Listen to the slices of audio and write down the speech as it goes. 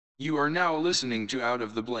You are now listening to Out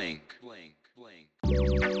of the Blank.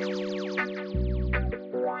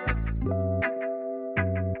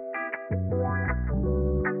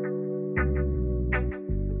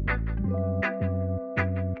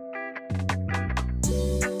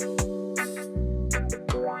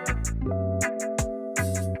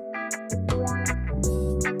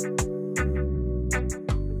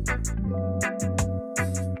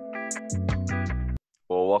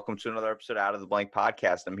 Well, welcome to another episode of Out of the Blank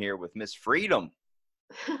podcast. I'm here with Miss Freedom.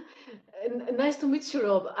 Nice to meet you,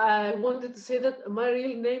 Rob. I wanted to say that my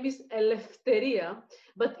real name is Elefteria,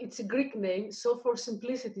 but it's a Greek name. So for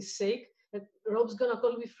simplicity's sake, Rob's gonna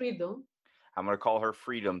call me Freedom. I'm going to call her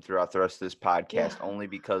Freedom throughout the rest of this Yeah, podcast, only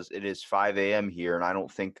because it is 5 a.m. here, and I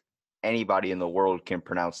don't think anybody in the world can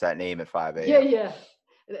pronounce that name at 5 yeah, a.m.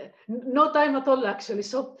 yeah. No time at all, actually.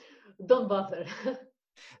 So don't bother.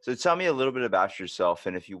 So tell me a little bit about yourself,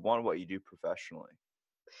 and if you want, what you do professionally.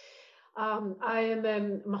 I am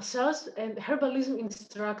a massage and herbalism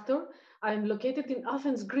instructor. I'm located in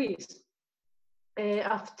Athens, Greece.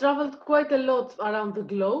 I've traveled quite a lot around the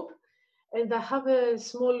globe, and I have a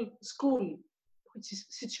small school which is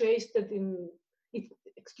situated in it,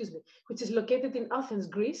 excuse me, which is located in Athens,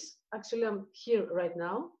 Greece. Actually, I'm here right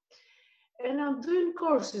now, and I'm doing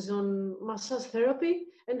courses on massage therapy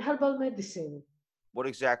and herbal medicine. What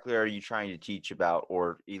exactly are you trying to teach about,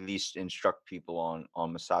 or at least instruct people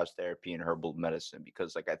on massage therapy and herbal medicine?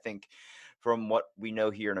 Because I think from what we know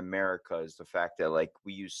here in America is the fact that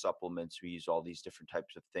we use supplements, we use all these different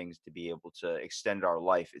types of things to be able to extend our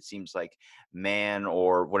life. It seems like man,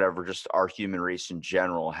 or whatever, just our human race in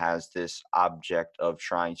general, has this object of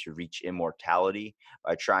trying to reach immortality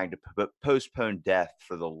by trying to postpone death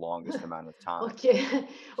for the longest amount of time. Okay,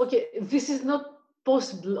 okay, this is not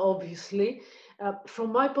possible, obviously.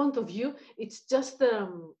 From my point of view, it's just a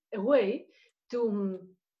way to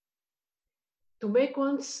make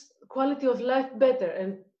one's quality of life better,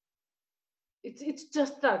 and it's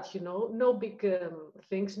just that, no big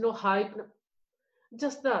things, no hype,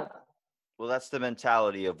 just that. Well, that's the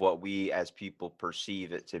mentality of what we as people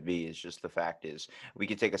perceive it to be. Is just the fact is we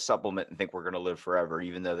can take a supplement and think we're going to live forever,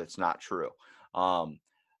 even though that's not true. Um,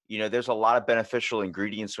 there's a lot of beneficial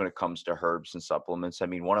ingredients when it comes to herbs and supplements. I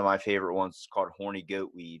mean, one of my favorite ones is called horny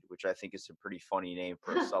goat weed, which I think is a pretty funny name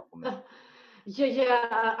for a supplement. Yeah,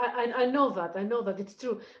 I know that it's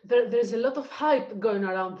true. There's a lot of hype going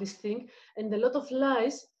around this thing, and a lot of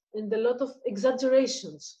lies and a lot of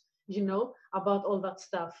exaggerations, about all that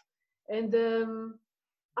stuff. And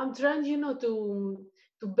I'm trying,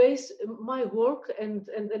 to base my work and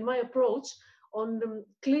my approach on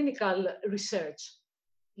clinical research,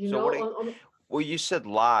 So what? on Well, you said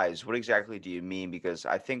lies. What exactly do you mean? Because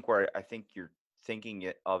I think you're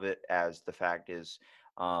thinking of it as the fact is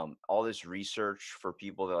all this research for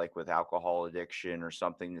people that with alcohol addiction or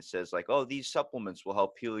something that says oh, these supplements will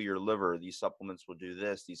help heal your liver. These supplements will do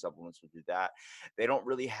this. These supplements will do that. They don't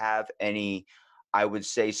really have any, I would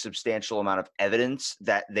say, substantial amount of evidence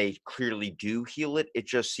that they clearly do heal it. It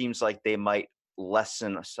just seems like they might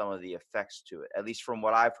lessen some of the effects to it, at least from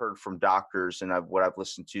what I've heard from doctors and what I've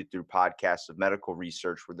listened to through podcasts of medical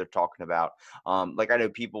research where they're talking about, I know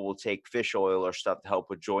people will take fish oil or stuff to help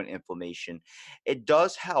with joint inflammation. It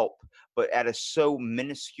does help, but at a so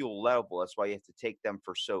minuscule level. That's why you have to take them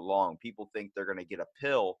for so long. People think they're going to get a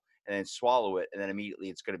pill and then swallow it, and then immediately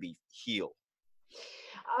it's going to be healed.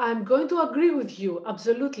 I'm going to agree with you,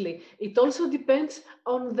 absolutely. It also depends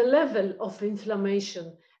on the level of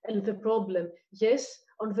inflammation and the problem. Yes,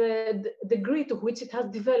 on the degree to which it has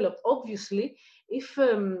developed. Obviously, if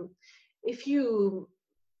you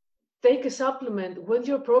take a supplement when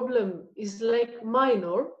your problem is like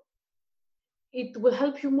minor, it will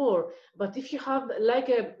help you more. But if you have like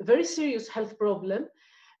a very serious health problem,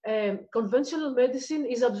 conventional medicine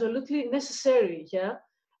is absolutely necessary. Yeah,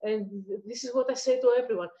 and this is what I say to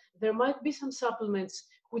everyone. There might be some supplements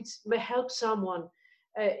which may help someone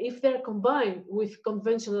if they're combined with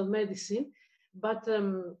conventional medicine, but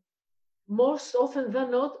most often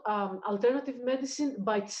than not, alternative medicine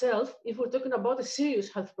by itself, if we're talking about a serious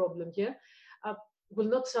health problem here, uh, will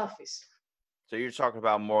not suffice. So you're talking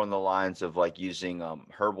about more on the lines of using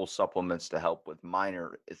herbal supplements to help with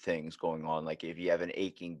minor things going on. Like if you have an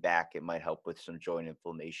aching back, it might help with some joint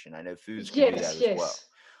inflammation. I know foods can do that Yes, as well.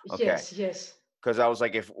 yes, Okay. yes. Because I was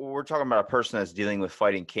like, if we're talking about a person that's dealing with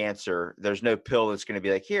fighting cancer, there's no pill that's going to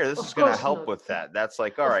be here, this is Of going to course help not. with that. That's all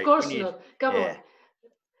Of right, we course need, not. Come yeah.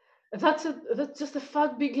 on. That's just a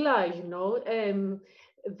fat big lie.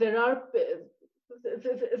 There are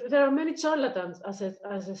there are many charlatans, as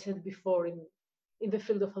I said before, in the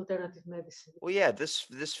field of alternative medicine. Well, yeah, this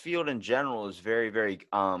field in general is very, very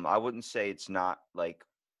I wouldn't say it's not like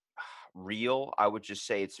real. I would just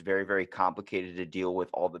say it's very, very complicated to deal with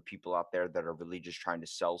all the people out there that are really just trying to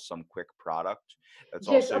sell some quick product. That's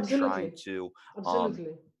Yes, also trying absolutely. to um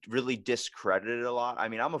Absolutely. really discredit it a lot. I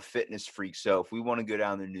mean, I'm a fitness freak, so if we want to go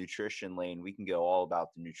down the nutrition lane, we can go all about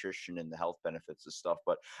the nutrition and the health benefits of stuff.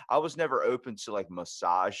 But I was never open to like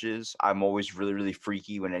massages. I'm always really, really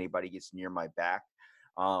freaky when anybody gets near my back.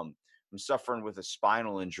 Um, I'm suffering with a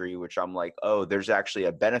spinal injury, which I'm like, oh, there's actually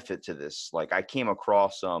a benefit to this. Like I came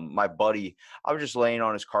across my buddy, I was just laying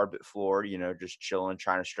on his carpet floor, just chilling,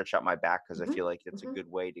 trying to stretch out my back because I Hmm. feel like it's a Hmm.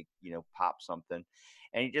 good way to, pop something.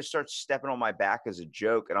 And he just starts stepping on my back as a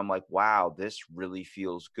joke. And I'm like, wow, this really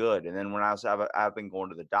feels good. And then when I've been going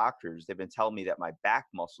to the doctors, they've been telling me that my back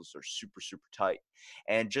muscles are super, super tight.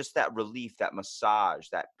 And just that relief, that massage,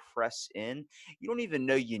 that press in, you don't even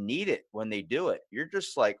know you need it when they do it. You're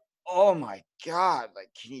just like, oh my God, like,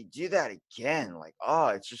 can you do that again? Like, oh,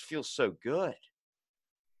 it just feels so good.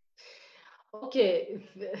 Okay,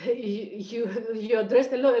 you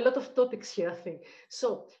addressed a lot of topics here, I think.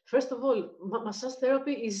 So, first of all, massage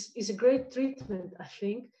therapy is a great treatment, I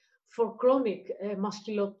think, for chronic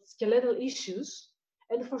musculoskeletal issues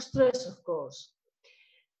and for stress, of course.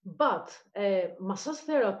 But massage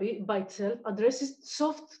therapy by itself addresses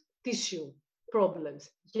soft tissue problems.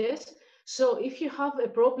 Yes. So if you have a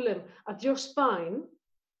problem at your spine,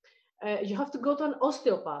 you have to go to an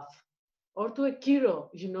osteopath or to a chiro,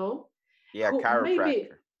 Yeah, who maybe,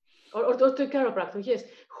 chiropractor. or to a chiropractor, yes,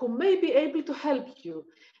 who may be able to help you,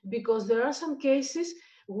 because there are some cases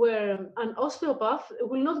where an osteopath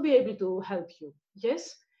will not be able to help you.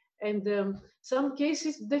 Yes. And some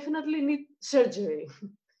cases definitely need surgery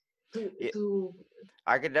to Yeah, to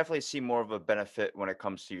I could definitely see more of a benefit when it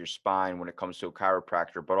comes to your spine, when it comes to a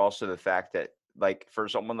chiropractor, but also the fact that, like, for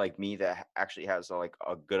someone like me that actually has like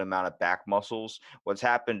a good amount of back muscles, what's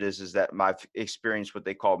happened is that I've experienced what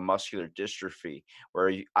they call muscular dystrophy,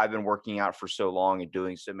 where I've been working out for so long and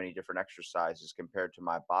doing so many different exercises compared to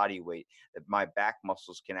my body weight that my back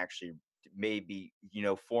muscles can actually maybe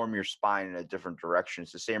form your spine in a different direction.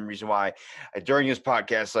 It's the same reason why during this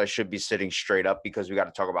podcast I should be sitting straight up, because we got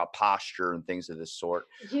to talk about posture and things of this sort.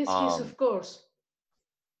 yes, yes, um of course.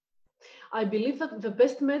 I believe that the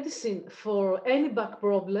best medicine for any back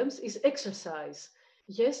problems is exercise.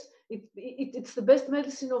 Yes, it's the best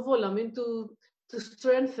medicine of all. I mean, to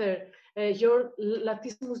strengthen your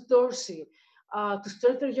latissimus dorsi, to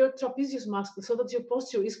strengthen your trapezius muscle so that your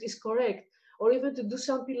posture is correct, or even to do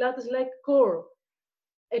some Pilates like core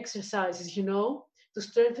exercises, to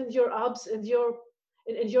strengthen your abs and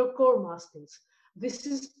your core muscles. This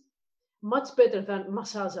is much better than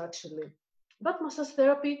massage actually. But massage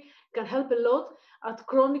therapy can help a lot at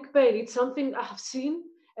chronic pain. It's something I have seen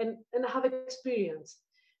and I have experienced.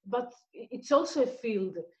 But it's also a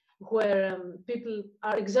field where people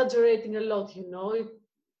are exaggerating a lot,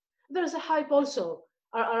 There's a hype also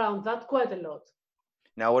around that quite a lot.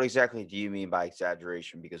 Now, what exactly do you mean by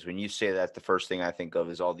exaggeration? Because when you say that, the first thing I think of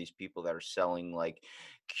is all these people that are selling like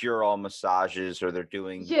cure-all massages, or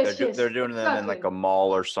Yes, they're yes, doing them in like exactly. a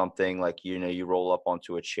mall or something. Like, you roll up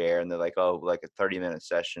onto a chair and they're like, oh, like a 30-minute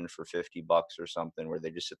session for $50 or something, where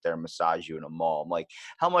they just sit there and massage you in a mall. I'm like,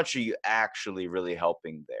 how much are you actually really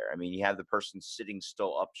helping there? I mean, you have the person sitting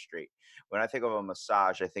still up straight. When I think of a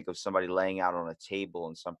massage, I think of somebody laying out on a table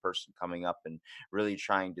and some person coming up and really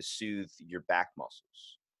trying to soothe your back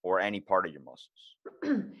muscles or any part of your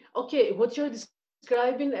muscles. Okay, what you're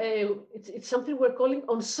describing, it's something we're calling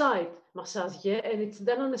on-site massage, yeah, and it's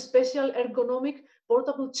done on a special ergonomic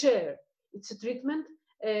portable chair. It's a treatment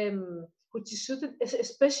which is suited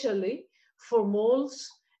especially for malls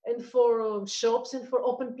and for shops and for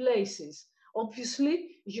open places.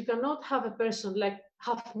 Obviously, you cannot have a person like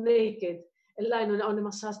half naked and lying on a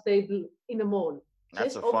massage table in a mall.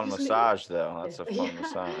 That's Yes, a fun obviously, massage, though. yeah, That's a fun yeah.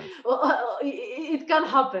 massage. Well, it can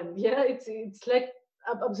happen. Yeah, it's like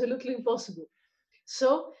absolutely impossible.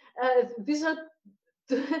 So these are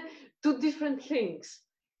two, two different things,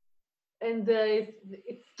 and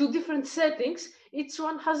two different settings. Each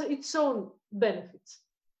one has its own benefits.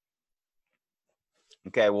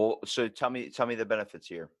 Okay, well, so tell me the benefits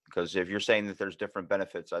here, because if you're saying that there's different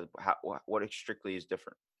benefits, what strictly is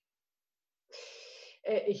different?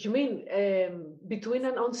 You mean between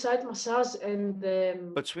an on-site massage and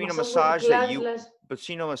Between a massage where the massage that client you lies?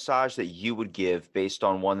 between a massage that you would give based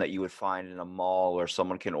on one that you would find in a mall or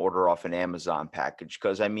someone can order off an Amazon package.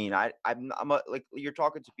 Because I mean, like, you're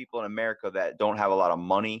talking to people in America that don't have a lot of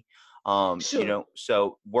money. Sure.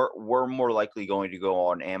 So we're more likely going to go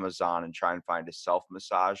on Amazon and try and find a self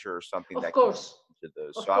massager or something Of that can course. into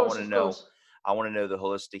those. So Of course, of course. I want to know the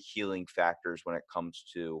holistic healing factors when it comes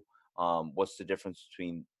to what's the difference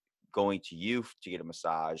between going to you to get a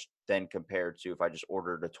massage then compared to if I just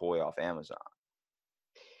ordered a toy off Amazon.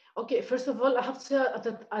 Okay, first of all, I have to say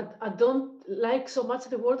that I don't like so much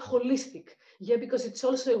the word holistic. Yeah, because it's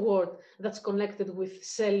also a word that's connected with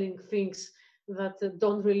selling things that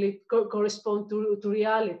don't really correspond to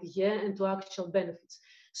reality, yeah, and to actual benefits.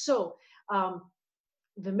 So,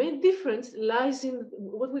 the main difference lies in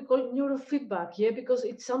what we call neurofeedback, yeah, because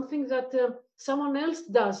it's something that someone else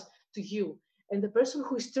does to you. And the person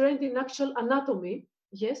who is trained in actual anatomy,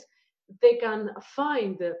 yes, they can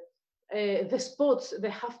find the spots they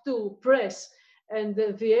have to press and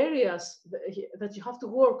the areas that you have to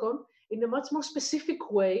work on in a much more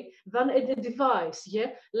specific way than a device,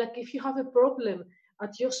 yeah. Like if you have a problem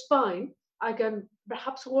at your spine, I can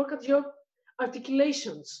perhaps work at your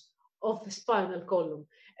articulations of the spinal column.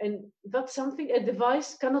 And that's something a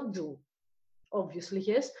device cannot do, obviously,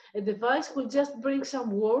 yes. A device will just bring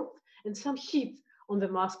some warmth and some heat on the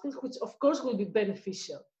muscles, which of course will be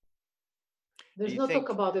beneficial. Do There's you no talk think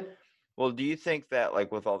about it. Well, do you think that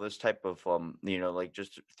like with all this type of like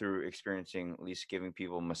just through experiencing at least giving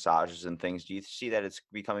people massages and things, do you see that it's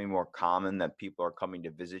becoming more common that people are coming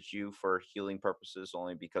to visit you for healing purposes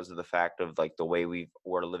only because of the fact of like the way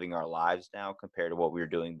we're living our lives now compared to what we were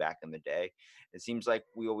doing back in the day? It seems like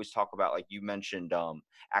we always talk about like you mentioned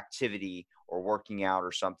activity or working out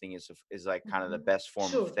or something is like kind of the Mhm. best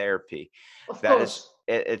form of Sure, therapy. of That is course.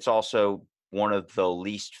 it's also one of the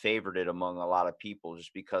least favorited among a lot of people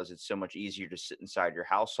just because it's so much easier to sit inside your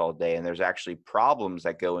house all day, and there's actually problems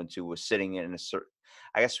that go into with sitting in a certain,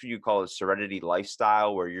 I guess what you call a serenity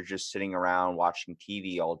lifestyle, where you're just sitting around watching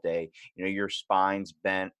TV all day. Your spine's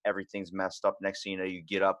bent, everything's messed up. Next thing you know, you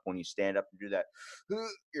get up, when you stand up and do that,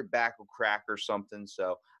 your back will crack or something.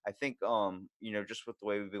 So I think just with the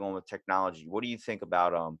way we've been going with technology, what do you think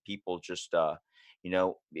about people just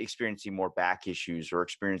experiencing more back issues or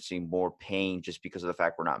experiencing more pain just because of the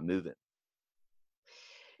fact we're not moving?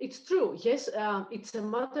 It's true, yes. It's a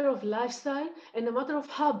matter of lifestyle and a matter of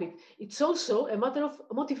habit. It's also a matter of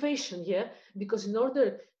motivation, yeah, because in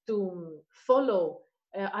order to follow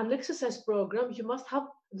an exercise program, you must have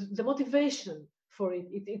the motivation for it.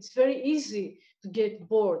 It's very easy to get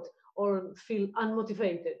bored or feel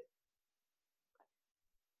unmotivated.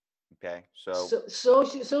 Okay. So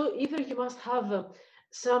So either you must have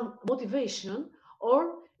some motivation,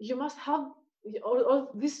 or you must have, or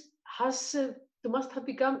this has to must have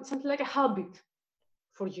become something like a habit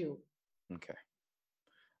for you. okay.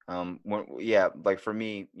 Yeah, like for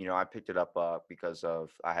me, I picked it up because of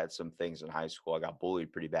I had some things in high school. I got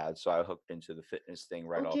bullied pretty bad, so I hooked into the fitness thing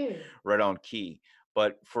Okay. right on key.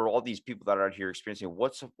 But for all these people that are out here experiencing,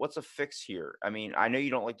 what's a fix here? I mean, I know you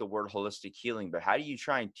don't like the word holistic healing, but how do you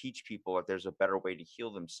try and teach people that there's a better way to heal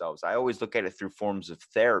themselves? I always look at it through forms of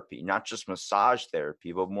therapy, not just massage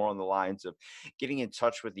therapy, but more on the lines of getting in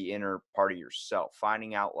touch with the inner part of yourself,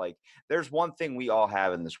 finding out like there's one thing we all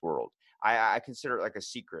have in this world. I consider it like a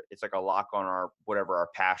secret. It's like a lock on our whatever our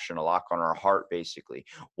passion, a lock on our heart, basically.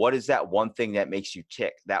 What is that one thing that makes you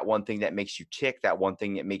tick? That one thing that makes you tick, that one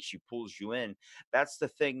thing that makes you pulls you in. That's the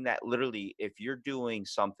thing that literally, if you're doing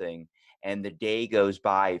something and the day goes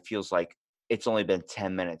by, it feels like it's only been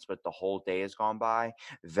 10 minutes, but the whole day has gone by.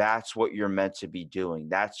 That's what you're meant to be doing.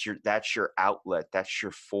 That's your outlet. That's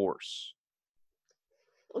your force.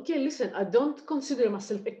 Okay, listen, I don't consider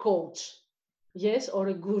myself a coach, yes, or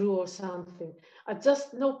a guru or something. I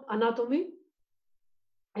just know anatomy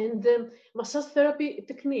and massage therapy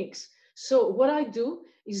techniques. So what I do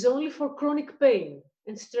is only for chronic pain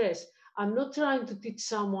and stress. I'm not trying to teach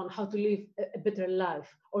someone how to live a better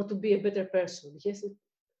life or to be a better person. Yes,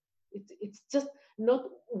 it's just not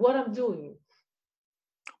what I'm doing.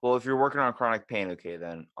 Well, if you're working on chronic pain, okay,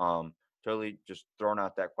 then totally just throwing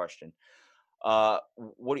out that question.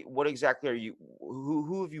 What exactly are you?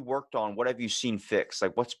 Who have you worked on? What have you seen fixed?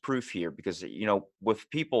 Like, what's proof here? Because with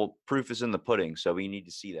people, proof is in the pudding, so we need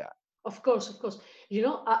to see that. Of course, of course. You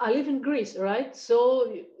know, I live in Greece, right?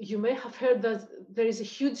 So you may have heard that there is a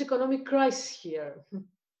huge economic crisis here.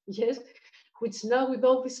 Yes, which now with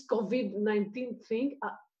all this COVID-19 thing,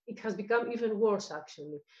 it has become even worse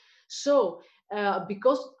actually. So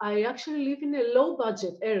because I actually live in a low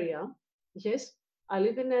budget area, yes, I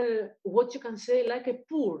live in a what you can say like a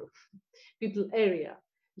poor people area,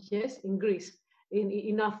 yes, in Greece,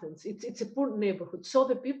 in Athens. It's a poor neighborhood. So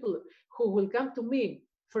the people who will come to me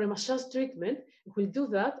for a massage treatment will do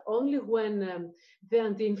that only when the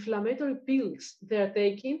anti-inflammatory pills they're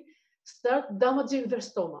taking start damaging their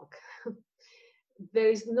stomach. There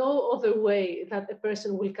is no other way that a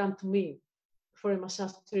person will come to me for a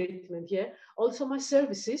massage treatment. Yeah. Also, my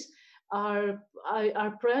services are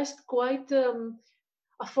priced quite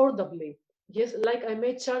affordably. Yes, like I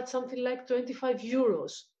may charge something like 25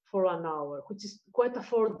 euros for an hour, which is quite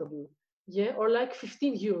affordable. Yeah, or like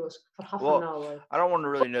 15 euros for half an Well, hour. I don't want to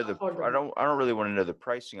really know Affordable. I don't really want to know the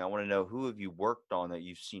pricing. I want to know who have you worked on that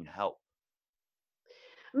you've seen help.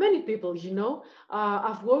 Many people,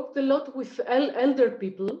 I've worked a lot with elder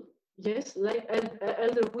people, yes, like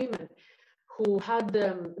elder women who had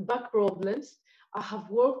back problems. I have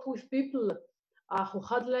worked with people who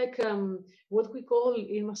had like what we call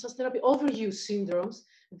in massage therapy overuse syndromes.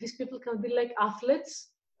 These people can be like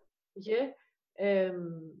athletes, yeah,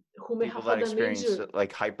 who may People have that had an experience injury,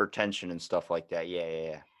 like hypertension and stuff like that. Yeah, yeah,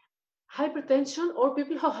 yeah. hypertension, or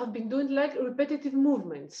people who have been doing like repetitive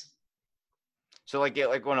movements. So like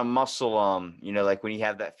when a muscle, like when you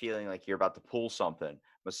have that feeling like you're about to pull something,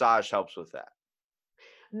 massage helps with that.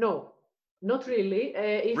 No, not really.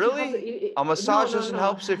 If you have, Really? A no, massage no, doesn't no.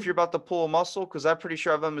 help if you're about to pull a muscle? Because I'm pretty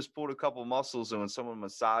sure I've almost pulled a couple muscles, and when someone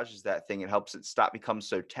massages that thing, it helps it stop become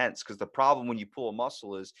so tense. Because the problem when you pull a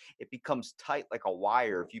muscle is it becomes tight like a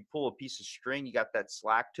wire. If you pull a piece of string, you got that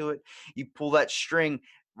slack to it. You pull that string,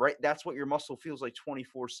 right? That's what your muscle feels like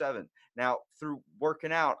 24/7. Now, through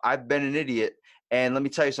working out, I've been an idiot. And let me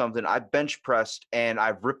tell you something, I've bench pressed and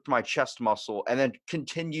I've ripped my chest muscle and then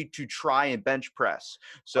continued to try and bench press.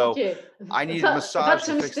 So Okay, I needed massage that's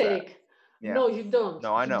to a fix that. mistake. Yeah. No, you don't.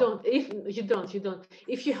 No, I You know. don't. If you don't, you don't.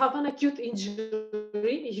 If you have an acute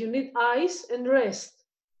injury, you need ice and rest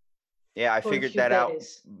Yeah, I for a figured few that out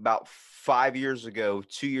days. about 5 years ago,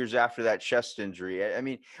 2 years after that chest injury. I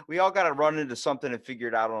mean, we all got to run into something and figure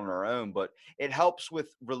it out on our own, but it helps with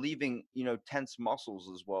relieving, tense muscles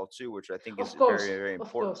as well too, which I think is Of very, course, very of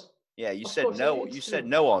important. course, Yeah, you of said course, no. You it's said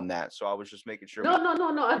true. no on that, so I was just making sure No, we. no, no,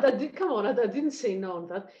 no. Come on, I didn't say no on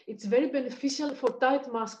that. It's very beneficial for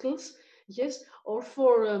tight muscles, yes, or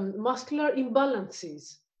for muscular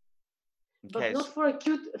imbalances, but Okay,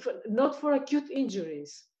 not for acute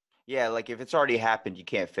injuries. yeah, like if it's already happened, you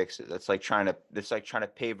can't fix it. It's like trying to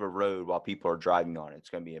pave a road while people are driving on it. It's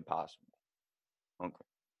going to be impossible. Okay.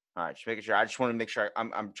 All right, just making sure. I just want to make sure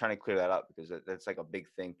I'm trying to clear that up because that's like a big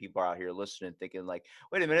thing. People are out here listening, thinking like,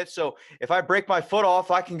 "Wait a minute, so if I break my foot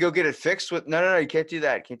off, I can go get it fixed with?" No, no, no, you can't do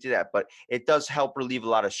that. Can't do that. But it does help relieve a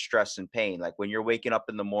lot of stress and pain. Like when you're waking up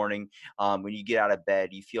in the morning, when you get out of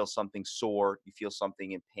bed, you feel something sore, you feel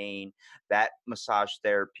something in pain. That massage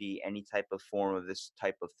therapy, any type of form of this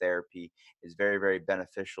type of therapy, is very, very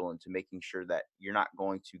beneficial into making sure that you're not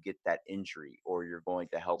going to get that injury or you're going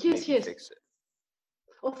to help Yes, maybe yes, fix it.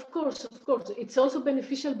 of course, of course. It's also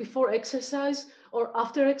beneficial before exercise or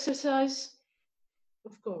after exercise,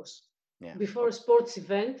 of course. Yeah. Before a sports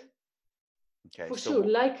event, Okay. for sure. So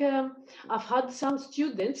Like I've had some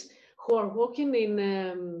students who are working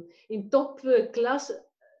in top class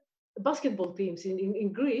basketball teams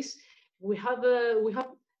in Greece. We have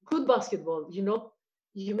good basketball.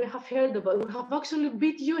 You may have heard about. We have actually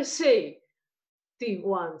beat USA team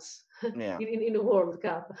once yeah. in a World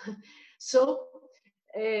Cup. So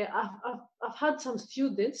I've had some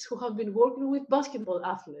students who have been working with basketball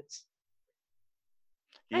athletes,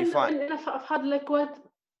 Do you and find and I've had like quite.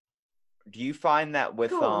 do you find that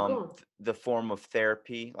with Go on. the form of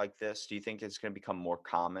therapy like this, do you think it's going to become more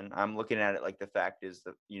common? I'm looking at it like the fact is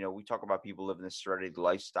that, we talk about people living this serenity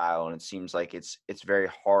lifestyle and it seems like it's very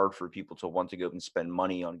hard for people to want to go and spend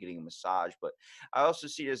money on getting a massage, but I also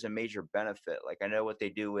see it as a major benefit. Like I know what they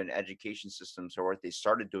do in education systems, or what they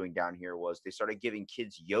started doing down here was they started giving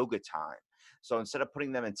kids yoga time. So instead of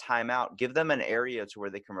putting them in timeout, give them an area to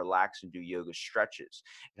where they can relax and do yoga stretches.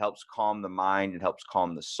 It helps calm the mind. It helps calm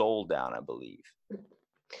the soul down, I believe.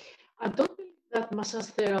 I don't believe that massage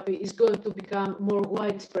therapy is going to become more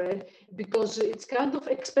widespread because it's kind of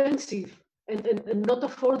expensive and not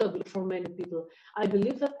affordable for many people. I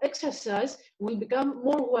believe that exercise will become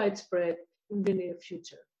more widespread in the near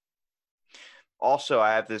future. Also,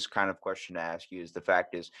 I have this kind of question to ask you is the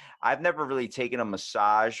fact is I've never really taken a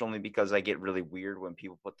massage only because I get really weird when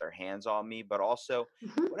people put their hands on me, but also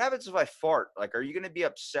Mhm. what happens if I fart? Like, are you going to be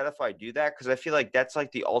upset if I do that? Because I feel like that's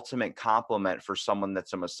like the ultimate compliment for someone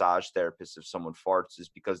that's a massage therapist. If someone farts, is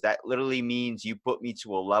because that literally means you put me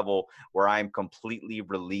to a level where I'm completely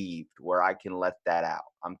relieved, where I can let that out.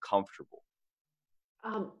 I'm comfortable.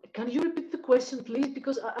 Can you repeat the question, please?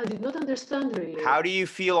 Because I did not understand really. How do you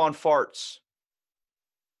feel on farts?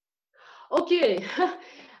 Okay,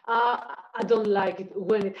 I don't like it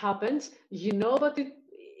when it happens, but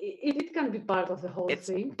it can be part of the whole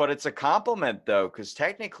thing. But it's a compliment though, because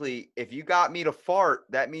technically, if you got me to fart,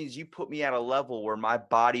 that means you put me at a level where my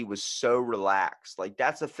body was so relaxed. Like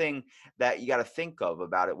that's a thing that you got to think of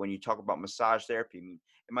about it when you talk about massage therapy. I mean,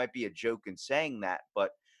 it might be a joke in saying that,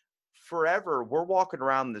 but forever we're walking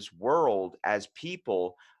around this world as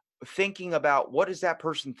people thinking about what is that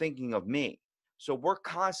person thinking of me. So we're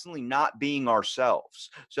constantly not being ourselves.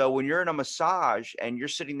 So when you're in a massage and you're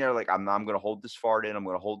sitting there like I'm going to hold this fart in, I'm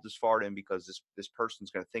going to hold this fart in because this person's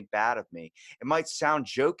going to think bad of me. It might sound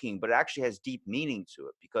joking, but it actually has deep meaning to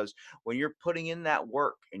it, because when you're putting in that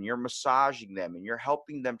work and you're massaging them and you're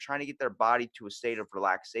helping them trying to get their body to a state of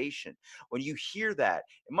relaxation, when you hear that,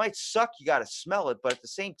 it might suck, you got to smell it, but at the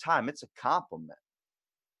same time, it's a compliment.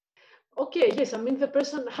 Okay, yes, I mean, the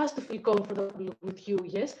person has to feel comfortable with you,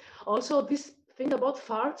 yes. Also, this thing about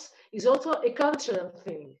farts is also a cultural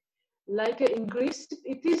thing. Like in Greece,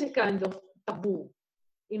 it is a kind of taboo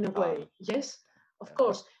in a Uh, way, yes, of yeah.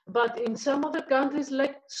 course. But in some other countries,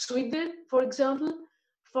 like Sweden, for example,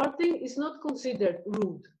 farting is not considered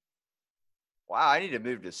rude. Wow, I need to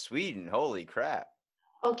move to Sweden. Holy crap.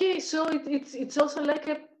 Okay, so it's also like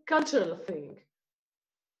a cultural thing.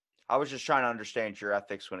 I was just trying to understand your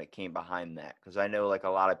ethics when it came behind that, because I know like a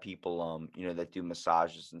lot of people that do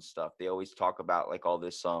massages and stuff, they always talk about like all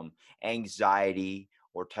this anxiety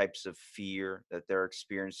or types of fear that they're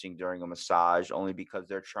experiencing during a massage, only because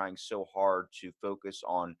they're trying so hard to focus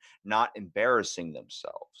on not embarrassing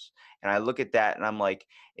themselves. And I look at that and I'm like,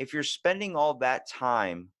 if you're spending all that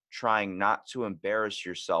time trying not to embarrass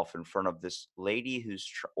yourself in front of this lady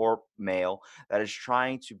or male that is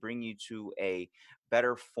trying to bring you to a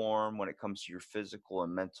better form when it comes to your physical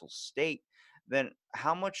and mental state, then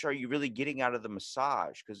how much are you really getting out of the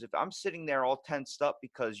massage? Because if I'm sitting there all tensed up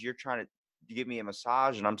because you're trying to give me a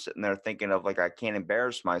massage and I'm sitting there thinking of like I can't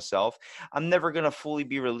embarrass myself, I'm never going to fully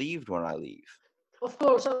be relieved when I leave. Of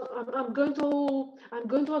course, I'm going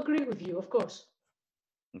to agree with you, of course.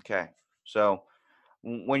 Okay. So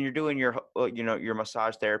when you're doing your your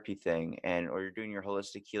massage therapy thing, and or you're doing your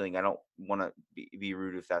holistic healing, I don't want to be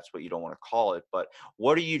rude if that's what you don't want to call it, but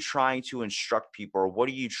what are you trying to instruct people, or what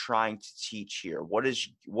are you trying to teach here? What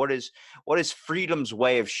is freedom's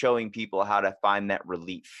way of showing people how to find that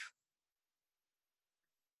relief?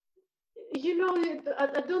 You know,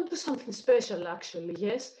 I don't do something special actually,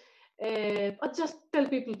 yes. I just tell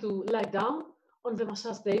people to lie down on the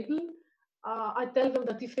massage table. I tell them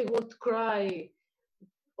that if they want to cry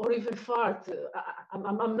or even fart,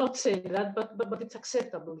 I'm not saying that, but it's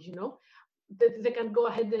acceptable, you know. They can go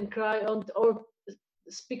ahead and cry or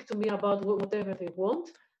speak to me about whatever they want,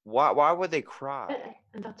 Why would they cry?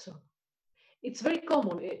 and that's all. It's very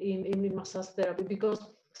common in massage therapy because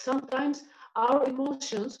sometimes our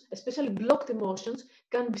emotions, especially blocked emotions,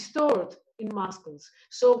 can be stored in muscles.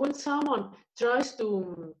 So when someone tries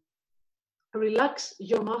to relax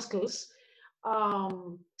your muscles,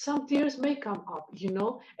 some tears may come up, you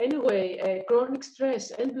know. Anyway, chronic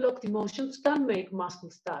stress and blocked emotions can make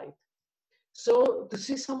muscles tight. So to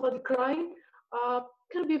see somebody crying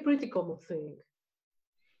can be a pretty common thing.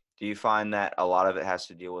 Do you find that a lot of it has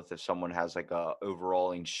to deal with if someone has like a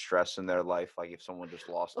overalling stress in their life, like if someone just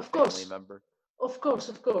lost a Of family course, member? of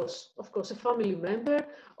course, a family member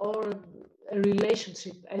or a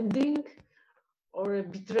relationship ending or a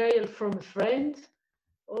betrayal from a friend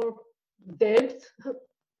or debt, Is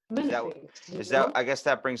many that things, you is that know. I guess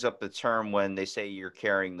that brings up the term when they say you're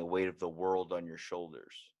carrying the weight of the world on your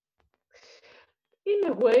shoulders. In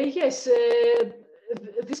a way, yes,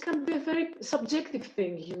 this can be a very subjective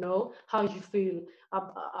thing, you know, how you feel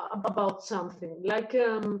about something. Like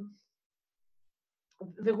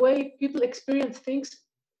the way people experience things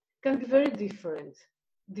can be very different.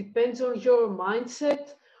 Depends on your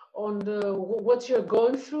mindset, on what you're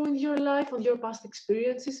going through in your life, on your past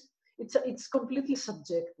experiences. It's completely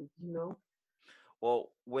subjective, you know.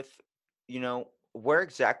 Well, where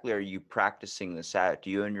exactly are you practicing this at? Do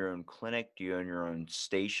you own your own clinic? Do you own your own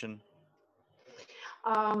station?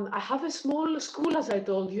 I have a small school, as I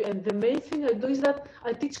told you, and the main thing I do is that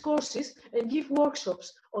I teach courses and give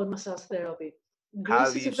workshops on massage therapy. How Greece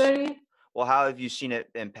have is a you s- very well, how have you seen it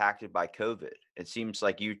impacted by COVID? It seems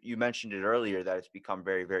like you mentioned it earlier that it's become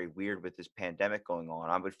very, very weird with this pandemic going on.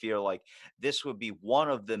 I would feel like this would be one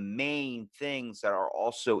of the main things that are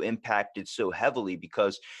also impacted so heavily,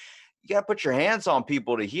 because you got to put your hands on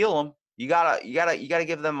people to heal them. You gotta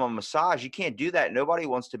give them a massage. You can't do that. Nobody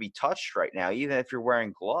wants to be touched right now, even if you're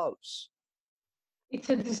wearing gloves. it's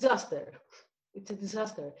a disaster. It's a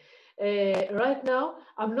disaster. Right now,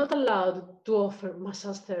 I'm not allowed to offer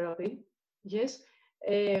massage therapy. Yes,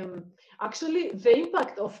 Um, Actually, the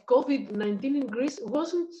impact of COVID-19 in Greece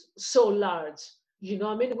wasn't so large.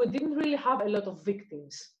 I mean, we didn't really have a lot of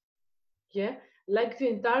victims. Yeah, like the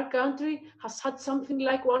entire country has had something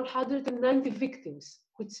like 190 victims,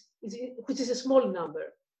 which is a small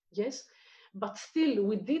number. Yes, but still,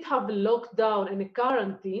 we did have a lockdown and a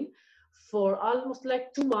quarantine for almost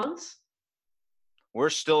like 2 months.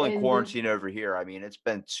 We're still in And quarantine over here. I mean, it's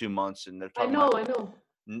been 2 months, and they're I talking know, about I know,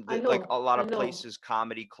 I like know, a lot I of know. places,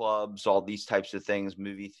 comedy clubs, all these types of things,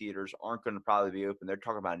 movie theaters aren't going to probably be open. They're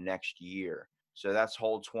talking about next year. So that's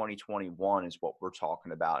whole 2021 is what we're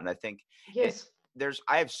talking about. And I think it Yes.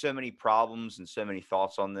 I have so many problems and so many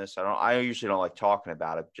thoughts on this. I usually don't like talking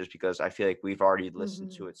about it just because I feel like we've already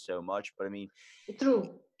listened Mhm. to it so much. But I mean,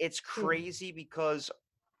 True, it's true. crazy because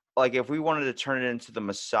like if we wanted to turn it into the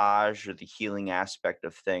massage or the healing aspect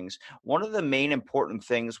of things, one of the main important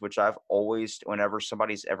things which I've always, whenever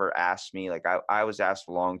somebody's ever asked me, like I was asked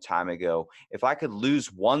a long time ago, if I could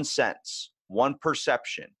lose one sense, one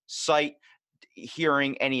perception, sight,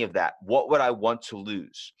 hearing, any of that, what would I want to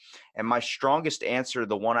lose? And my strongest answer,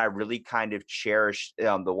 the one I really kind of cherish,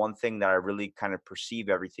 the one thing that I really kind of perceive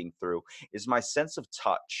everything through, is my sense of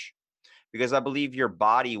touch, because I believe your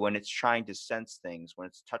body, when it's trying to sense things, when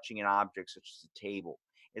it's touching an object such as a table,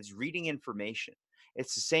 it's reading information.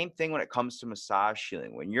 It's the same thing when it comes to massage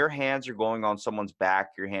healing. When your hands are going on someone's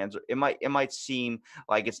back, your hands are, it might seem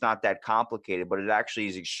like it's not that complicated, but it actually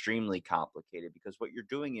is extremely complicated, because what you're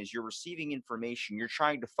doing is you're receiving information. You're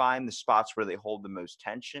trying to find the spots where they hold the most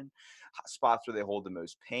tension, spots where they hold the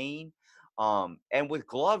most pain. And with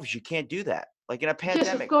gloves, you can't do that. Like in a Yes, of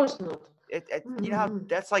pandemic, course not. you know how Mhm.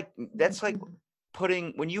 that's like Mhm.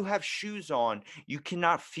 putting, when you have shoes on, you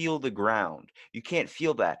cannot feel the ground. You can't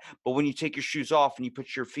feel that. But when you take your shoes off and you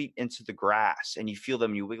put your feet into the grass and you feel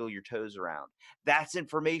them, you wiggle your toes around. That's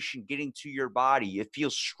information getting to your body. It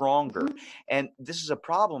feels stronger. Mhm. And this is a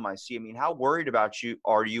problem I see. I mean, how worried about you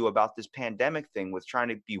are you about this pandemic thing with trying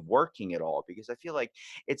to be working at all? Because I feel like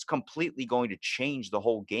it's completely going to change the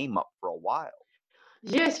whole game up for a while.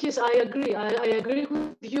 Yes, yes, I agree. I agree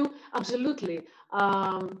with you absolutely.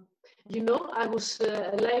 I was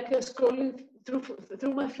like scrolling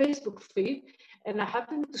through my Facebook feed, and I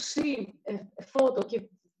happened to see a photo. Okay,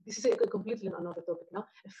 this is a completely another topic now.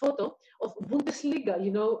 A photo of Bundesliga.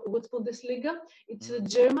 You know what's Bundesliga? It's a Mhm.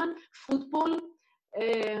 German football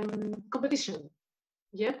competition.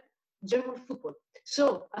 Yeah, German football.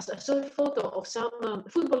 So as I saw a photo of some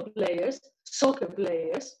football players, soccer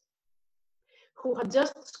players, who had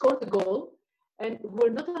just scored a goal and were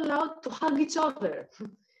not allowed to hug each other.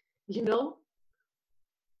 you know,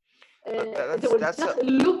 they were That's just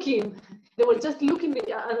looking. They were just looking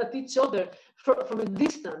at each other from a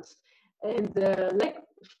distance, and like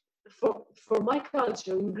for my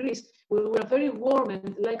culture in Greece, we were very warm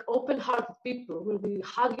and like open-hearted people. We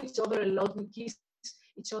hug each other a lot. We kiss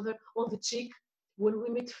each other on the cheek when we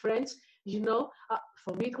meet friends.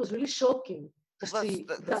 For me, it was really shocking to Well, that's see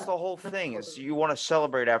that's the whole that thing, photo. is you want to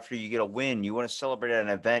celebrate after you get a win. You want to celebrate at an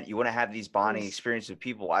event. You want to have these bonding Yes, experiences with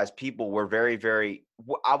people. As people, we're very, very,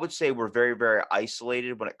 I would say we're very, very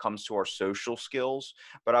isolated when it comes to our social skills.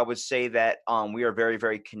 But I would say that we are very,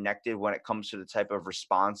 very connected when it comes to the type of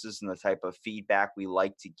responses and the type of feedback we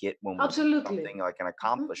like to get when we're doing absolutely. something like an Mhm.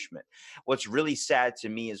 accomplishment. What's really sad to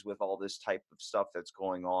me is with all this type of stuff that's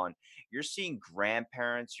going on, you're seeing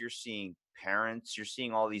grandparents, you're seeing parents, you're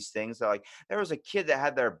seeing all these things that, like, there was a kid that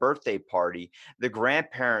had their birthday party. The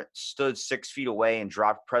grandparent stood 6 feet away and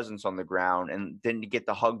dropped presents on the ground and didn't get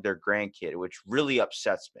to hug their grandkid, which really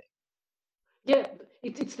upsets me. Yeah,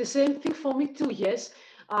 it's the same thing for me too. Yes,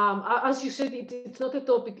 as you said, it's not a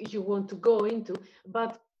topic you want to go into,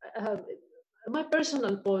 but uh, my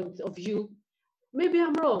personal point of view, maybe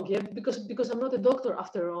I'm wrong. Yeah, because I'm not a doctor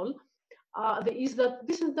after all. Is that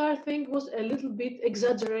this entire thing was a little bit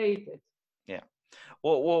exaggerated. Yeah.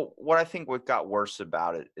 Well, what I think what got worse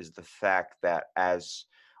about it is the fact that as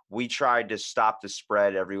we tried to stop the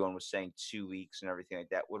spread, everyone was saying 2 weeks and everything like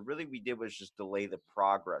that. What really we did was just delay the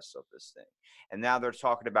progress of this thing. And now they're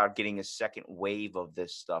talking about getting a second wave of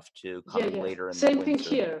this stuff too, Yeah, coming yeah. later in the Same thing winter.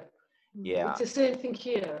 here. Yeah. It's the same thing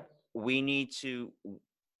here. We need to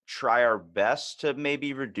try our best to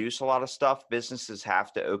maybe reduce a lot of stuff. Businesses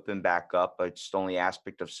have to open back up. It's the only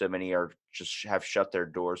aspect of, so many are just have shut their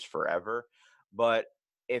doors forever. But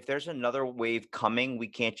if there's another wave coming, we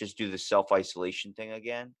can't just do the self-isolation thing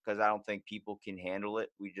again, because I don't think people can handle it.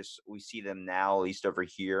 We see them now, at least over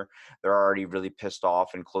here. They're already really pissed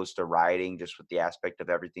off and close to rioting, just with the aspect of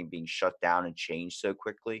everything being shut down and changed so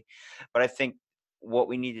quickly. But I think what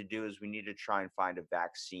we need to do is we need to try and find a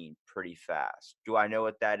vaccine pretty fast. Do I know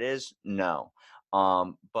what that is? No.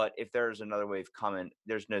 But if there's another wave coming,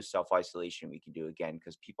 there's no self-isolation we can do again,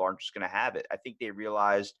 because people aren't just going to have it. I think they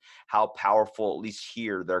realized how powerful, at least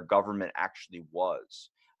here, their government actually was.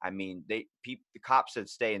 I mean, the cops said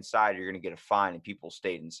stay inside, you're going to get a fine, and people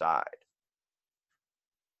stayed inside.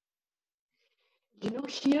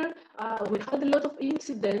 Here we had a lot of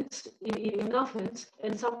incidents in Athens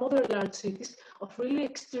and some other large cities of really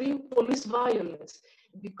extreme police violence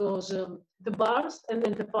because the bars and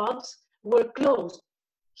then the pubs were closed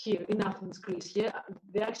here in Athens, Greece. Yeah,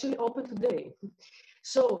 they actually open today.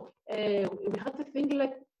 So we had to think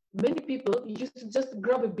like many people used to just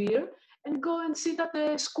grab a beer and go and sit at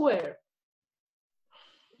the square,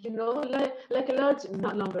 like a large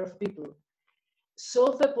number of people.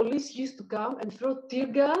 So the police used to come and throw tear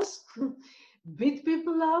gas, beat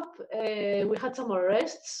people up. We had some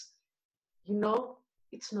arrests.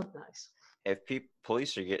 It's not nice. If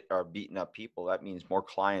police are beating up people, that means more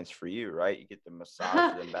clients for you, right? You get to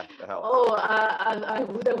massage them back to health. Oh, I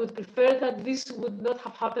would prefer that this would not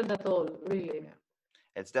have happened at all, really. Yeah.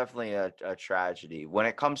 It's definitely a tragedy. When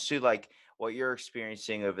it comes to like what you're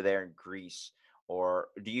experiencing over there in Greece, or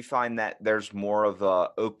do you find that there's more of a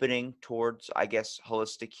opening towards, I guess,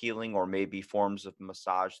 holistic healing or maybe forms of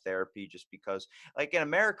massage therapy? Just because, like in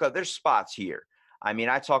America, there's spots here. I mean,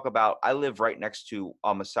 I live right next to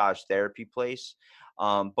a massage therapy place,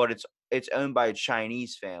 but it's owned by a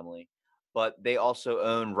Chinese family. But they also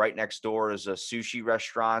own, right next door is a sushi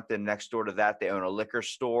restaurant, and next door to that they own a liquor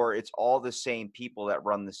store. It's all the same people that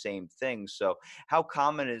run the same thing. So how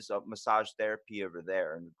common is massage therapy over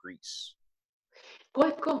there in Greece?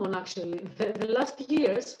 Quite common, actually. The last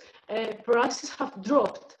years, prices have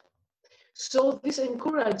dropped. So this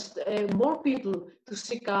encouraged more people to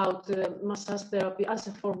seek out massage therapy as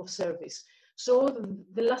a form of service. So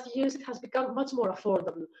the last years it has become much more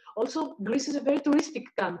affordable. Also, Greece is a very touristic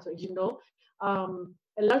country,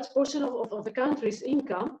 a large portion of the country's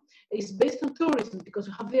income is based on tourism because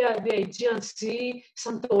we have the Aegean Sea,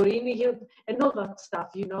 Santorini, and all that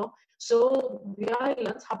stuff. So the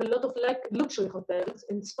islands have a lot of like luxury hotels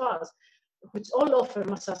and spas, which all offer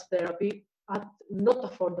massage therapy at not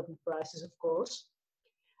affordable prices, of course.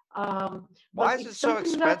 Why But is it it's so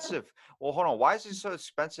something that, expensive? Well, hold on. Why is it so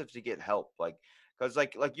expensive to get help? Like, because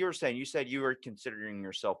like you were saying, you said you were considering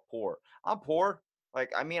yourself poor. I'm poor.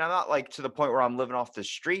 Like, I mean, I'm not like to the point where I'm living off the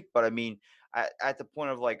street, but I mean, at the point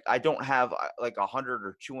of like, I don't have like $100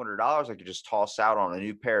 or $200 I could just toss out on a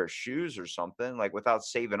new pair of shoes or something, like without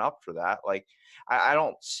saving up for that. Like, I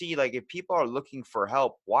don't see, like, if people are looking for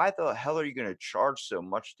help, why the hell are you going to charge so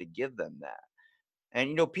much to give them that?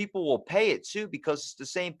 And people will pay it too, because it's the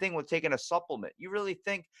same thing with taking a supplement. You really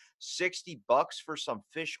think $60 for some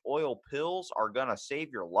fish oil pills are gonna save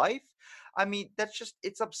your life? I mean,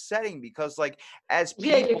 it's upsetting because like as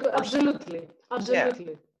yeah, people, absolutely, yeah,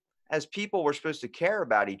 absolutely. as people, we're supposed to care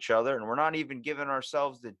about each other, and we're not even giving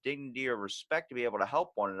ourselves the dignity or respect to be able to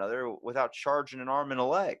help one another without charging an arm and a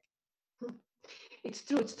leg. It's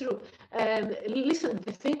true, it's true. Listen,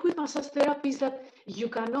 the thing with massage therapy is that you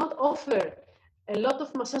cannot offer a lot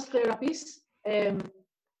of massage therapies, a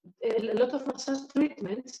lot of massage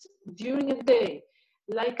treatments during a day.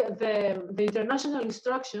 Like the international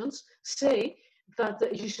instructions say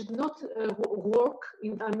that you should not work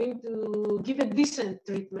to give a decent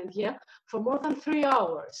treatment, yeah, for more than 3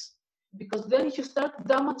 hours, because then you start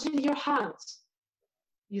damaging your hands.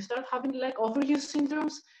 You start having like overuse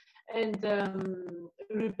syndromes and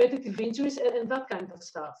repetitive injuries and that kind of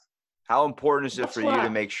stuff. How important is it That's for you to why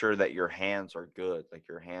make sure that your hands are good? Like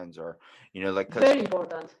your hands are, like, because very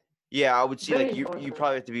important, yeah, I would see very like you important.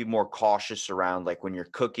 probably have to be more cautious around like when you're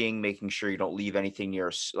cooking, making sure you don't leave anything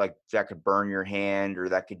near like that could burn your hand or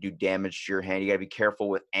that could do damage to your hand. You got to be careful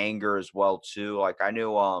with anger as well too. Like I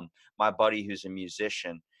knew my buddy who's a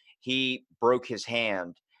musician, he broke his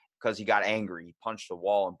hand because he got angry. He punched a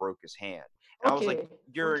wall and broke his hand. And I was like,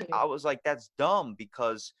 Okay, okay. that's dumb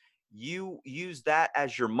because you use that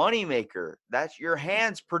as your money maker. That's your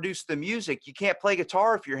hands produce the music. You can't play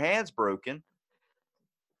guitar if your hand's broken.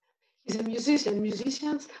 He's a musician.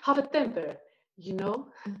 Musicians have a temper, you know.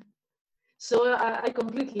 So I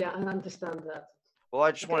completely understand that. Well,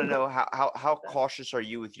 I just want Okay, to know how cautious are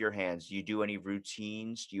you with your hands? Do you do any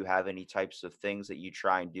routines? Do you have any types of things that you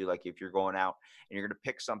try and do? Like if you're going out and you're going to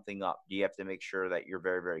pick something up, do you have to make sure that you're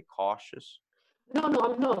very, very cautious? no,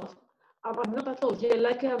 I'm not. I'm not at all. Yeah,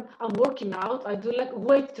 like I'm working out. I do like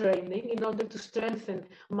weight training in order to strengthen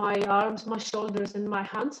my arms, my shoulders, and my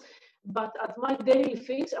hands. But at my daily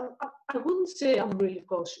things, I wouldn't say I'm really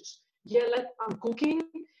cautious. Yeah, like I'm cooking,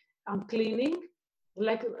 I'm cleaning,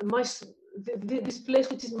 like this place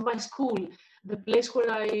which is my school. the place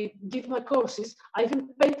where I give my courses, I even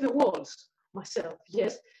paint the walls myself,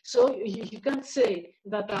 yes. So you can't say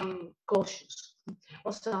that I'm cautious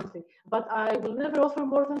or something, but I will never offer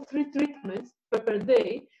more than 3 treatments per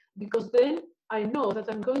day, because then I know that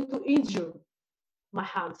I'm going to injure my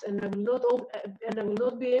hands, and I will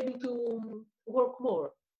not be able to work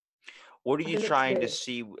more What are on you the next trying to day.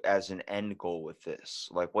 see as an end goal with this?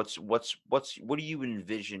 Like, what do you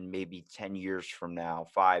envision maybe 10 years from now,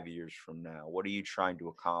 5 years from now? What are you trying to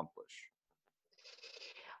accomplish?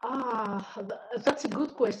 That's a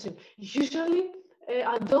good question. Usually,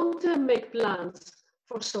 I don't make plans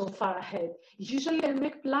for so far ahead. Usually, I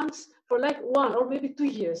make plans for like 1 or maybe 2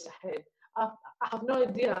 years ahead. I have no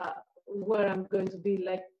idea where I'm going to be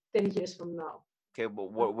like 10 years from now. Okay,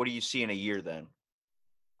 but what do you see in a year then?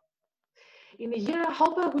 In a year, I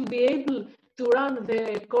hope I will be able to run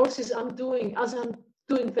the courses I'm doing as I'm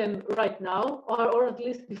doing them right now, or at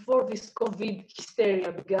least before this COVID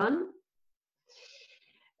hysteria began.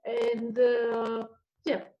 And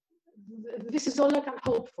yeah, this is all I can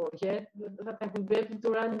hope for, yeah, that I will be able to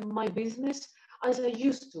run my business as I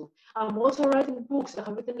used to. I'm also writing books. I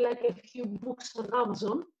have written like a few books on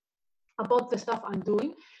Amazon about the stuff I'm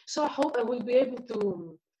doing. So I hope I will be able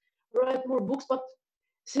to write more books. But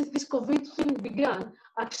since this COVID thing began,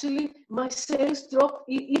 actually my sales dropped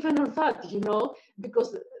even on that,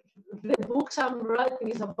 because the books I'm writing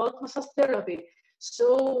is about massage therapy.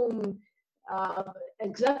 So uh,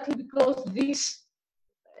 exactly because this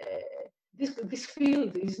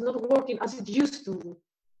field is not working as it used to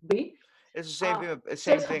be. It's the same thing.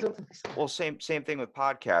 Sales have dropped. Well, same thing with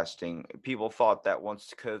podcasting. People thought that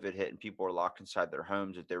once COVID hit and people were locked inside their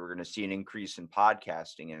homes, that they were going to see an increase in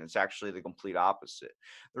podcasting, and it's actually the complete opposite.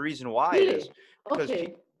 The reason why is Really? because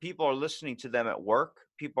Okay. people are listening to them at work.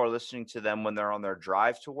 People are listening to them when they're on their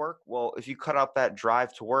drive to work. Well, if you cut out that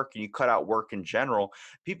drive to work and you cut out work in general,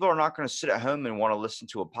 people are not going to sit at home and want to listen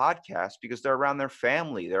to a podcast because they're around their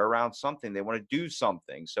family, they're around something, they want to do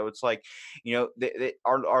something. So it's like,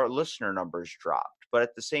 our listener numbers dropped. But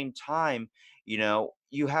at the same time,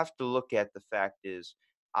 you have to look at the fact is,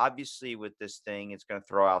 obviously with this thing, it's going to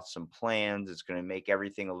throw out some plans. It's going to make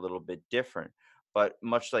everything a little bit different. But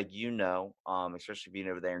much like, especially being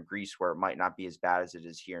over there in Greece, where it might not be as bad as it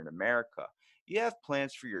is here in America, you have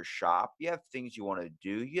plans for your shop. You have things you want to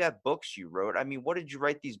do. You have books you wrote. I mean, what did you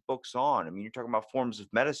write these books on? I mean, you're talking about forms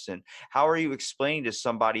of medicine. How are you explaining to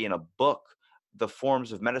somebody in a book the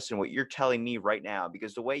forms of medicine, what you're telling me right now?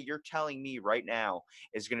 Because the way you're telling me right now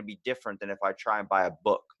is going to be different than if I try and buy a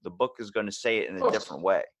book. The book is going to say it in a different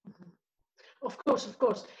way. Of course, of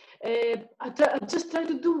course. I just try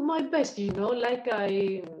to do my best, like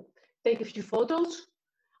I take a few photos,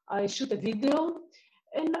 I shoot a video,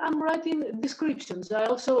 and I'm writing descriptions. I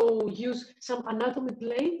also use some anatomy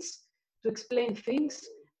plates to explain things.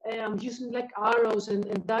 I'm using like arrows and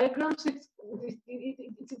diagrams. It's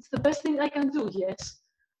the best thing I can do, yes.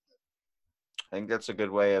 I think that's a good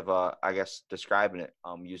way of, describing it.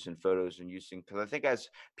 Using photos and because I think as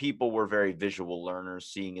people, we're very visual learners.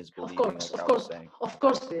 Seeing is Of believing, course, like of I was course, saying. of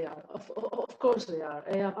course they are. Of course they are.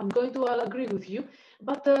 I'm going to agree with you,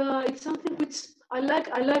 but it's something which I like.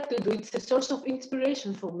 I like to do. It's a source of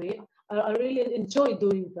inspiration for me. I really enjoy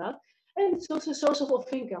doing that, and it's also a source of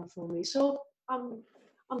income for me. So I'm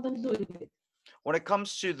done doing it. When it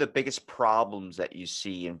comes to the biggest problems that you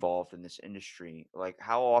see involved in this industry, like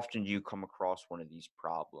how often do you come across one of these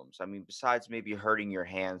problems? I mean, besides maybe hurting your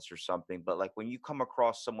hands or something, but like when you come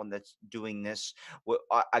across someone that's doing this,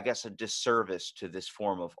 I guess a disservice to this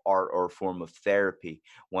form of art or form of therapy,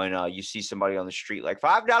 when you see somebody on the street like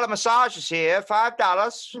 $5 massages here,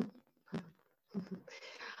 $5.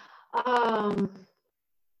 Um,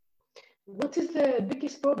 what is the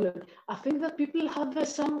biggest problem? I think that people have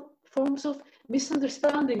some forms of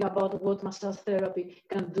misunderstanding about what massage therapy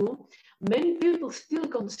can do. Many people still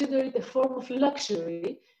consider it a form of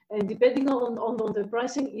luxury, and depending on the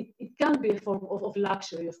pricing, it can be a form of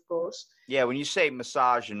luxury, of course. Yeah, when you say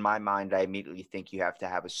massage, in my mind, I immediately think you have to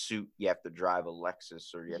have a suit, you have to drive a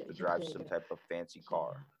Lexus, or you have to drive some type of fancy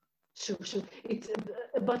car. Sure, sure.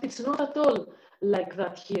 But it's not at all like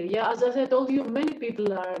that here. Yeah, as I told you, many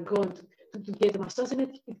people are going to get a massage, and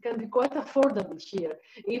it can be quite affordable here.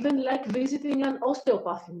 Even like visiting an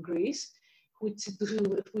osteopath in Greece, which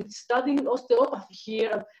studying osteopathy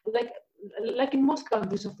here, like in most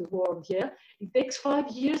countries of the world, yeah, it takes 5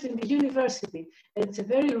 years in the university, and it's a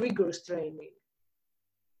very rigorous training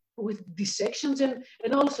with dissections and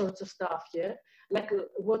all sorts of stuff, yeah, like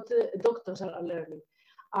what doctors are learning.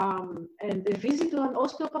 And a visit to an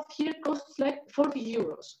osteopath here costs like 40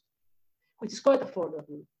 euros, which is quite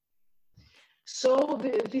affordable. So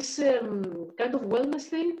this kind of wellness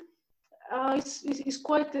thing is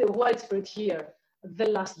quite widespread here the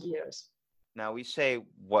last years. Now we say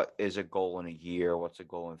what is a goal in a year, what's a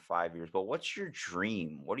goal in 5 years, but what's your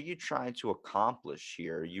dream? What are you trying to accomplish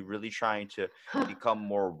here? Are you really trying to become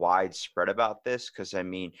more widespread about this? Because I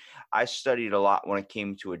mean, I studied a lot when it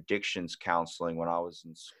came to addictions counseling when I was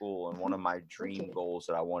in school, and one of my dream Okay, goals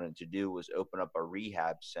that I wanted to do was open up a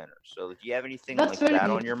rehab center. So do you have anything that's like very that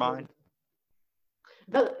on your beautiful. mind?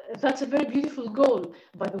 That's a very beautiful goal,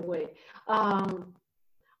 by the way. Um,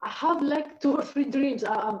 I have like two or three dreams.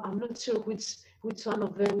 I'm not sure which one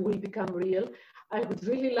of them will become real. I would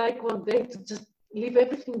really like one day to just leave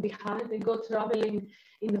everything behind and go traveling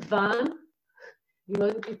in a van. You know,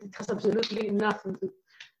 it has absolutely nothing to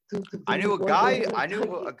do I knew with a what guy. we're I knew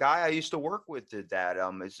talking. a guy I used to work with did that.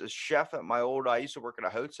 As a chef at my old. I used to work at a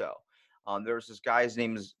hotel. There was this guy. His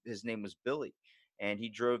name was Billy, and he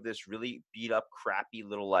drove this really beat up, crappy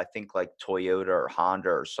little, I think like Toyota or Honda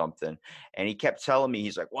or something. And he kept telling me,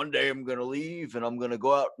 he's like, one day I'm gonna leave and I'm gonna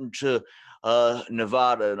go out into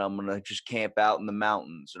Nevada and I'm gonna just camp out in the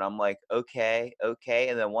mountains. And I'm like, okay, okay.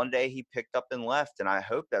 And then one day he picked up and left, and I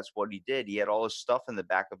hope that's what he did. He had all his stuff in the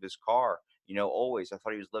back of his car, always. I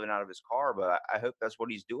thought he was living out of his car, but I hope that's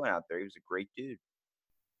what he's doing out there. He was a great dude.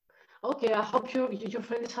 Okay, I hope your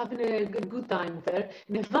friend is having a good time there.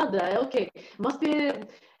 Nevada, okay, must be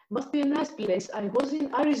a nice place. I was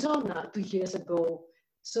in Arizona 2 years ago,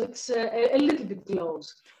 so it's a little bit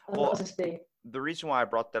close as Well, a state. the reason why I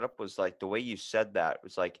brought that up was like the way you said that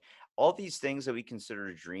was like all these things that we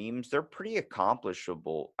consider dreams, they're pretty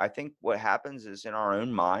accomplishable. I think what happens is in our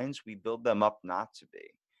own minds, we build them up not to be.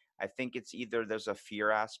 I think it's either there's a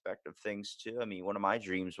fear aspect of things too. I mean, one of my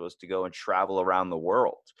dreams was to go and travel around the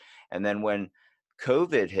world. And then when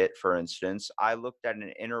COVID hit, for instance, I looked at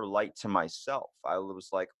an inner light to myself. I was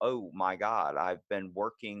like, oh my God, I've been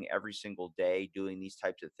working every single day doing these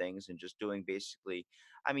types of things and just doing basically,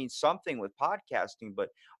 I mean, something with podcasting, but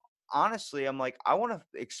honestly, I'm like, I want to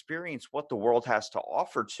experience what the world has to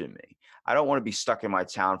offer to me. I don't want to be stuck in my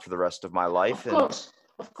town for the rest of my life. Of course,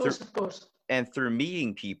 of Through, course, of course. and through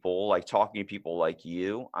meeting people, like talking to people like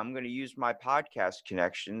you, I'm going to use my podcast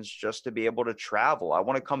connections just to be able to travel. I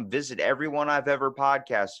want to come visit everyone I've ever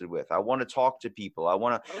podcasted with. I want to talk to people. I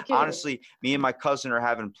want to, Okay, honestly, me and my cousin are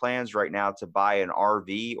having plans right now to buy an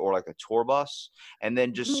RV or like a tour bus and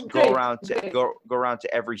then just go great, around to great. go around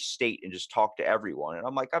to every state and just talk to everyone. And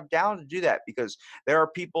I'm like, I'm down to do that because there are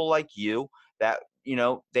people like you that,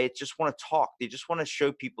 they just want to talk. They just want to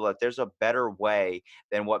show people that there's a better way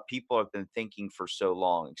than what people have been thinking for so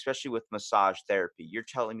long, especially with massage therapy. You're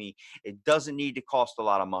telling me it doesn't need to cost a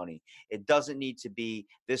lot of money. It doesn't need to be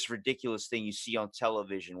this ridiculous thing you see on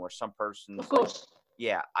television where some Of person's like, course,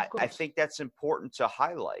 yeah, I, of I course. think that's important to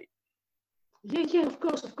highlight. Yeah, yeah, of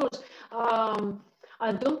course, of course.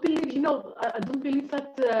 I don't believe, I don't believe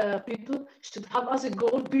that people should have as a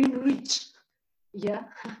goal being rich. Yeah,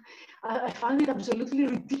 I find it absolutely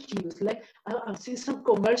ridiculous. Like I've seen some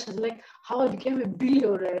commercials, like how I became a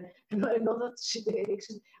billionaire, and all that shit.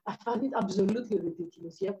 I find it absolutely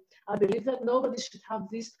ridiculous. Yeah, I believe that nobody should have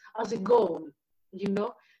this as a goal. You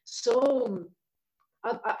know, so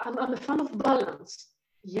I'm a fan of balance.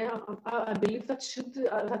 Yeah, I believe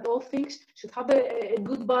that all things should have a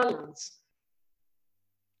good balance.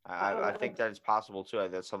 I think that is possible too.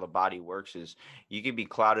 That's how the body works is you can be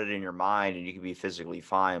clouded in your mind and you can be physically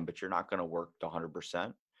fine, but you're not going to work to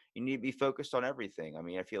 100%. You need to be focused on everything. I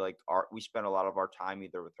mean, I feel like we spend a lot of our time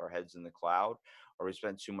either with our heads in the cloud or we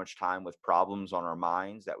spend too much time with problems on our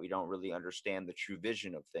minds that we don't really understand the true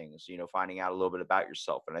vision of things, finding out a little bit about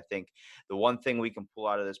yourself. And I think the one thing we can pull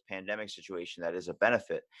out of this pandemic situation that is a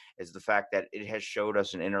benefit is the fact that it has showed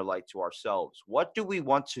us an inner light to ourselves. What do we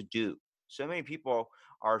want to do? So many people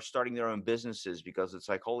are starting their own businesses because it's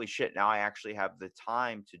like, holy shit, now I actually have the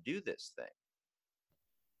time to do this thing.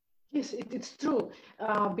 Yes, it's true,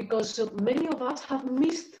 because many of us have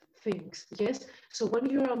missed things. Yes, so when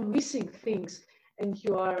you are missing things and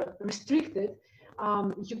you are restricted,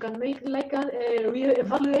 you can make like a real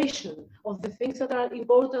evaluation of the things that are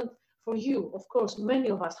important for you. Of course, many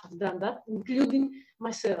of us have done that, including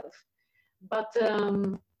myself. But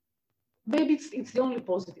maybe it's the only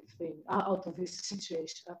positive thing out of this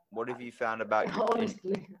situation. What have you found about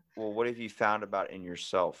Honestly. what have you found about in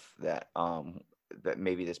yourself that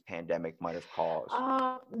maybe this pandemic might have caused?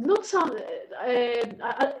 Not some.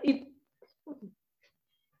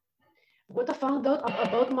 What I found out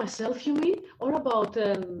about myself, you mean, or about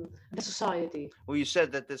the society? Well, you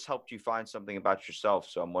said that this helped you find something about yourself,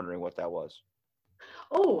 so I'm wondering what that was.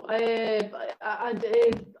 Oh,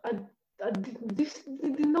 this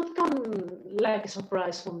did not come like a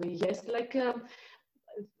surprise for me. Yes, like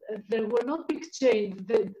there were not big change.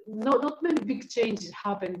 Not many big changes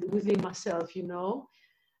happened within myself. It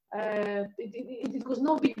was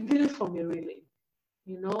no big deal for me really.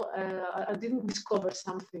 I didn't discover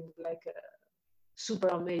something like super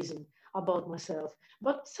amazing about myself,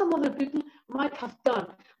 but some other people might have done.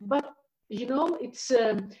 But it's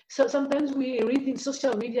so sometimes we read in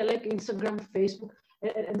social media like Instagram, Facebook,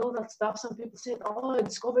 and all that stuff. Some people say, "Oh, I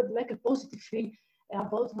discovered like a positive thing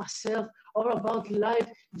about myself or about life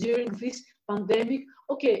during this pandemic."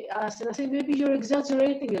 Okay, and I say maybe you're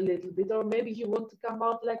exaggerating a little bit, or maybe you want to come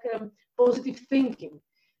out like positive thinking,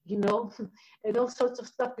 you know, and all sorts of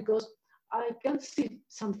stuff, because I can't see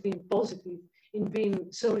something positive in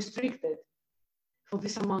being so restricted for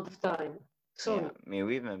this amount of time. Sorry. Yeah, I mean,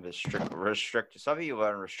 we've been restricted. Some people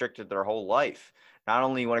have been restricted their whole life, not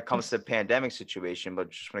only when it comes to the pandemic situation, but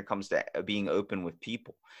just when it comes to being open with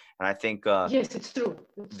people. And I think Yes, it's true.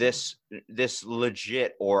 this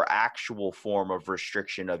legit or actual form of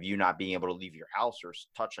restriction of you not being able to leave your house or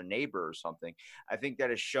touch a neighbor or something, I think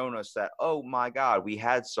that has shown us that, oh my God, we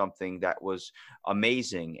had something that was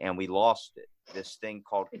amazing and we lost it. This thing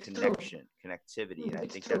called connectivity. And I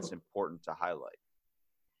think that's important to highlight.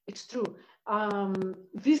 It's true.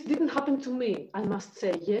 This didn't happen to me, I must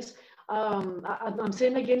say. Yes. I'm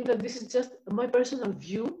saying again that this is just my personal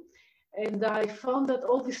view. And I found that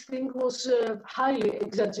all this thing was highly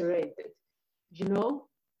exaggerated,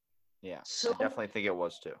 Yeah, So, I definitely think it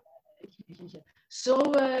was too. Yeah. So,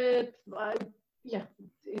 it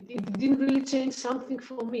didn't really change something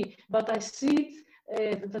for me, but I see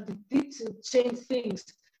that it did change things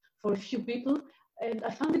for a few people, and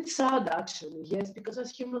I found it sad actually. Yes, because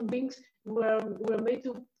as human beings, we're made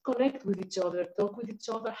to connect with each other, talk with each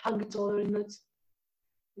other, hug each other.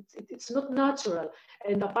 It's not natural.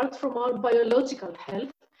 And apart from our biological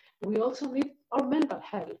health, we also need our mental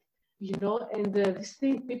health. And this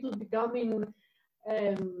thing, people becoming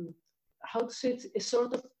how to say it, a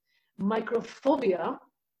sort of microphobia.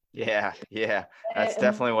 Yeah, that's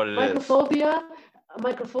definitely what it is.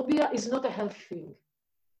 Microphobia is not a healthy thing.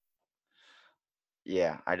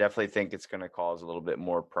 Yeah, I definitely think it's going to cause a little bit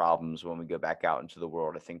more problems when we go back out into the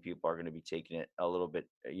world. I think people are going to be taking it a little bit,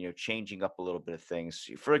 changing up a little bit of things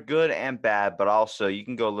for good and bad, but also you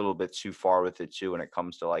can go a little bit too far with it too when it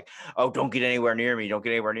comes to like, oh, don't get anywhere near me,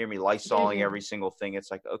 Lysoling every single thing.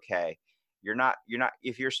 It's like, okay, you're not,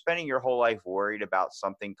 if you're spending your whole life worried about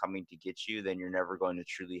something coming to get you, then you're never going to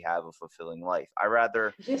truly have a fulfilling life.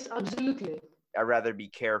 Yes, absolutely. I'd rather be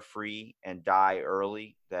carefree and die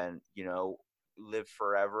early than, live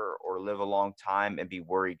forever or live a long time and be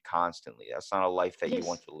worried constantly. That's not a life that you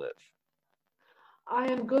want to live. I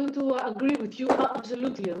am going to agree with you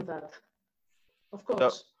absolutely on that. Of course.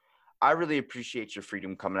 So, I really appreciate your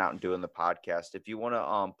freedom coming out and doing the podcast. If you want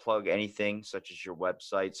to plug anything, such as your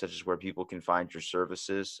website, such as where people can find your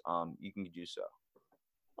services, you can do so.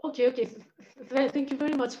 Okay. Thank you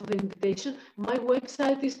very much for the invitation. My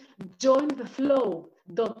website is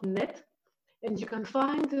jointheflow.net. And you can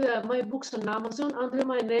find my books on Amazon under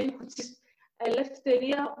my name, which is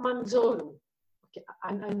Elefteria Mantzorou. Okay,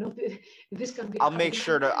 I know this can be. I'll make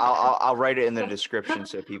sure to. I'll write it in the description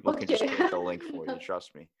so people can just click the link for you.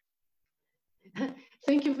 Trust me.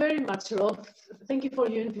 Thank you very much, Rob. Thank you for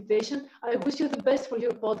your invitation. I wish you the best for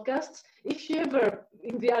your podcasts. If you ever,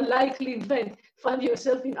 in the unlikely event, find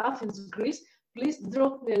yourself in Athens, Greece, please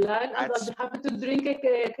drop me a line, and I'll be happy to drink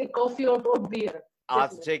a coffee or beer. I'll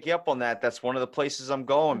have to take you up on that. That's one of the places I'm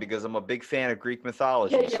going because I'm a big fan of Greek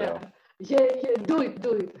mythology. Yeah. Do it.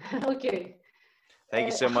 Okay. Thank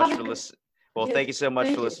you so much for listening. Well, thank you so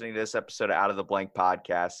much for listening to this episode of Out of the Blank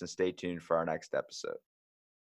podcast, and stay tuned for our next episode.